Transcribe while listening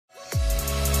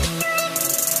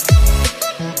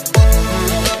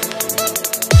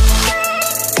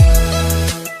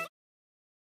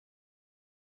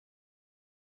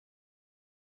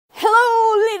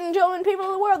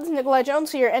Nikolai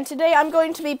Jones here, and today I'm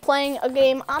going to be playing a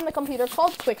game on the computer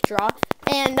called Quick Draw.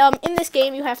 And in this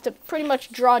game, you have to pretty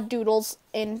much draw doodles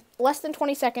in less than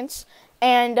 20 seconds.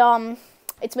 And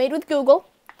it's made with Google,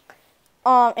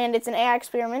 and it's an AI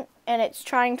experiment, and it's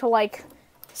trying to, like,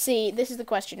 see, this is the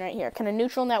question right here. Can a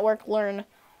neutral network learn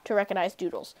to recognize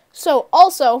doodles? So,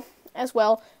 also, as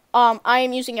well, I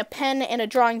am using a pen and a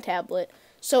drawing tablet.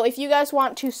 So if you guys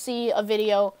want to see a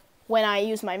video when I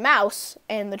use my mouse,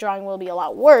 and the drawing will be a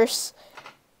lot worse,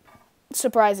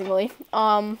 surprisingly,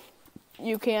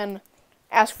 you can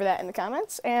ask for that in the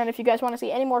comments. And if you guys want to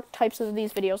see any more types of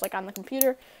these videos, like on the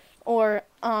computer, or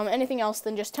anything else,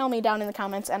 then just tell me down in the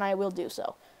comments, and I will do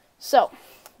so. So,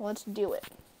 let's do it.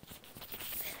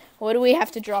 What do we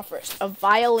have to draw first? A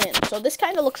violin. So this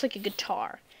kind of looks like a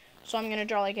guitar. So I'm going to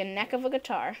draw like a neck of a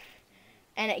guitar,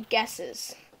 and it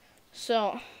guesses.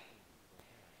 So,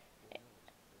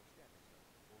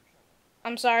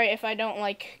 I'm sorry if I don't,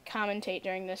 like, commentate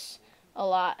during this a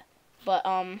lot, but,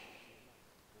 come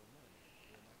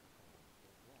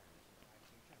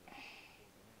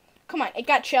on, it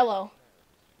got cello.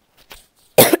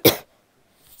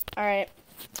 Alright,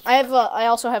 I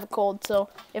also have a cold, so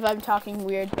if I'm talking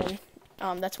weird, then,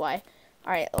 that's why.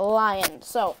 Alright, lion.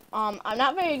 So, I'm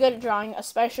not very good at drawing,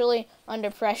 especially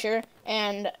under pressure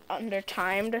and under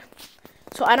timed.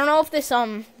 So, I don't know if this,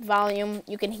 volume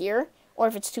you can hear, or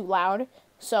if it's too loud.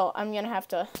 So, I'm gonna have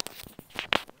to,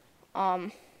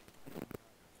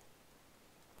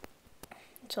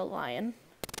 it's a lion.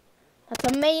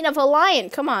 That's a mane of a lion.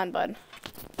 Come on, bud.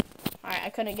 Alright, I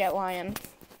couldn't get lion.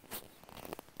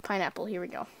 Pineapple, here we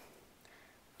go.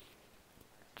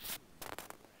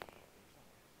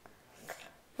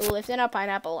 Who lives in a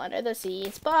pineapple under the sea?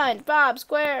 SpongeBob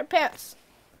SquarePants.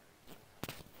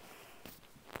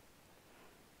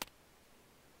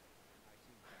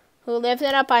 Who lives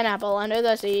in a pineapple under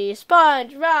the sea?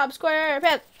 SpongeBob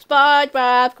SquarePants.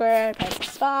 SpongeBob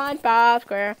SquarePants. SpongeBob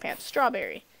SquarePants.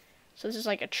 Strawberry. So this is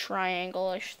like a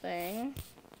triangle-ish thing.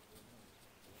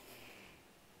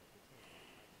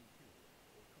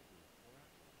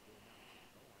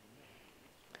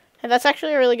 And that's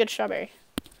actually a really good strawberry.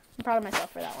 I'm proud of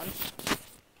myself for that one.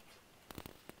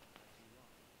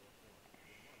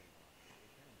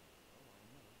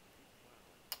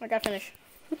 I gotta finish.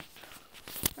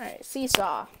 Alright,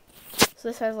 seesaw. So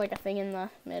this has like a thing in the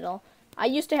middle. I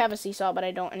used to have a seesaw, but I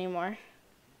don't anymore.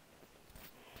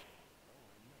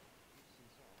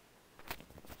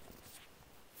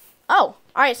 Oh,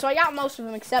 alright, so I got most of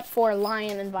them except for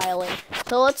lion and violin.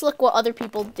 So let's look what other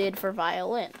people did for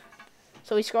violin.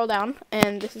 So we scroll down,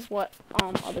 and this is what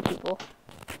other people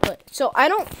put. So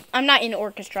I'm not in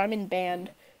orchestra, I'm in band.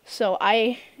 So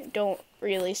I don't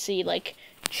really see like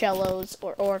cellos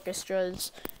or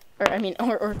orchestras, or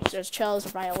orchestras, cellos or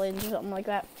violins or something like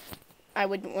that. I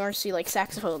would more see like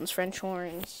saxophones, French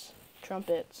horns,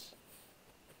 trumpets.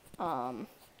 How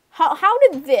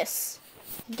did this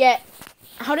get?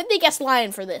 How did they guess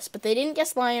lion for this? But they didn't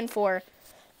guess lion for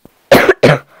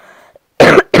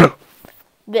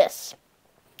this.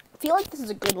 I feel like this is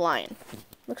a good lion.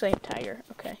 Looks like a tiger.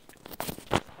 Okay.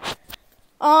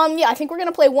 Yeah, I think we're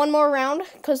gonna play one more round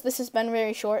because this has been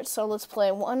very short. So let's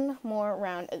play one more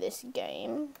round of this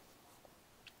game.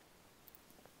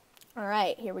 All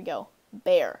right, here we go.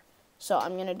 Bear. So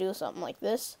I'm gonna do something like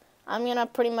this. I'm gonna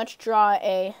pretty much draw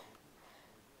a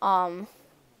an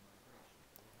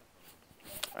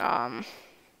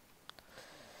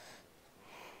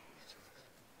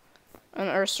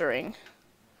Ursaring.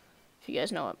 If you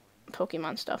guys know it.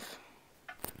 Pokemon stuff.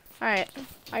 Alright,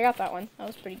 I got that one. That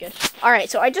was pretty good. Alright,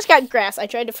 so I just got grass. I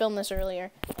tried to film this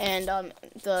earlier, and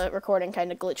the recording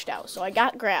kind of glitched out. So I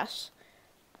got grass,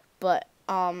 but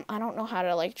I don't know how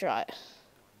to, like, draw it.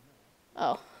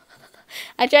 Oh.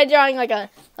 I tried drawing, like a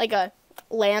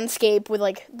landscape with,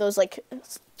 like, those, like,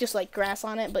 just, like, grass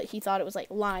on it, but he thought it was, like,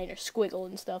 line or squiggle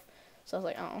and stuff. So I was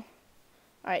like, oh.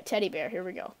 Alright, teddy bear. Here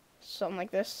we go. Something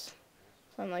like this.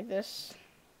 Something like this.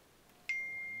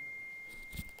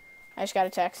 I just got a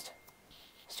text.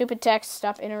 Stupid text.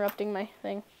 Stop interrupting my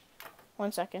thing.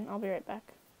 1 second. I'll be right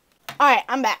back. Alright,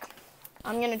 I'm back.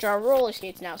 I'm going to draw roller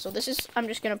skates now. So this is, I'm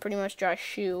just going to pretty much draw a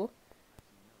shoe.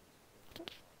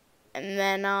 And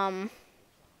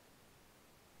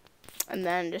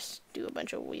then just do a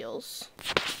bunch of wheels.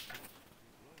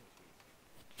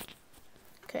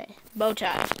 Okay, bow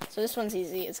tie. So this one's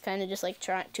easy. It's kind of just like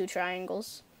two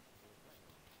triangles.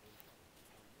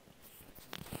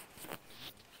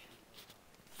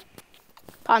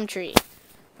 Palm tree.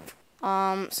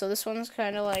 So this one's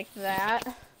kind of like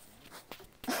that.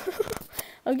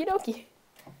 Okie dokie.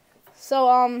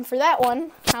 So, for that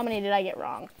one, how many did I get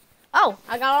wrong? Oh,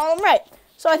 I got all of them right.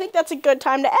 So I think that's a good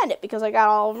time to end it because I got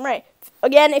all of them right.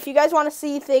 Again, if you guys want to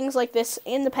see things like this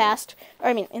in the past,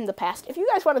 if you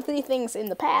guys want to see things in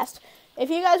the past, if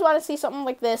you guys want to see something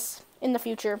like this in the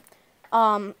future,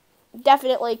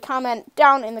 definitely comment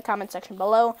down in the comment section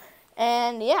below.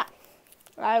 And yeah,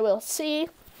 I will see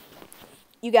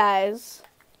you guys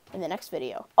in the next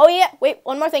video. Oh yeah, wait,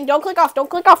 one more thing. Don't click off. Don't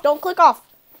click off. Don't click off.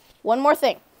 One more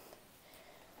thing.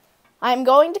 I'm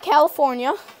going to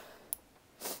California,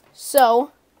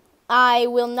 so I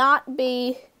will not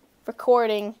be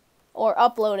recording or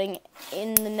uploading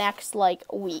in the next, like,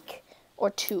 week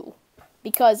or two,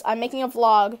 because I'm making a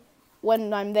vlog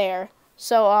when I'm there.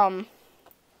 So,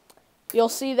 you'll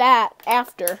see that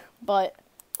after, but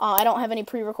I don't have any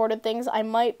pre-recorded things. I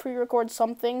might pre-record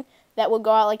something that will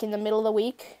go out, like, in the middle of the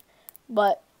week,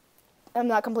 but I'm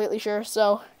not completely sure,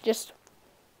 so just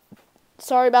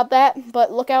sorry about that,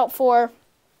 but look out for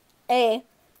a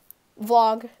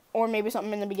vlog or maybe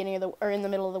something in the beginning of the or in the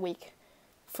middle of the week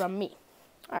from me.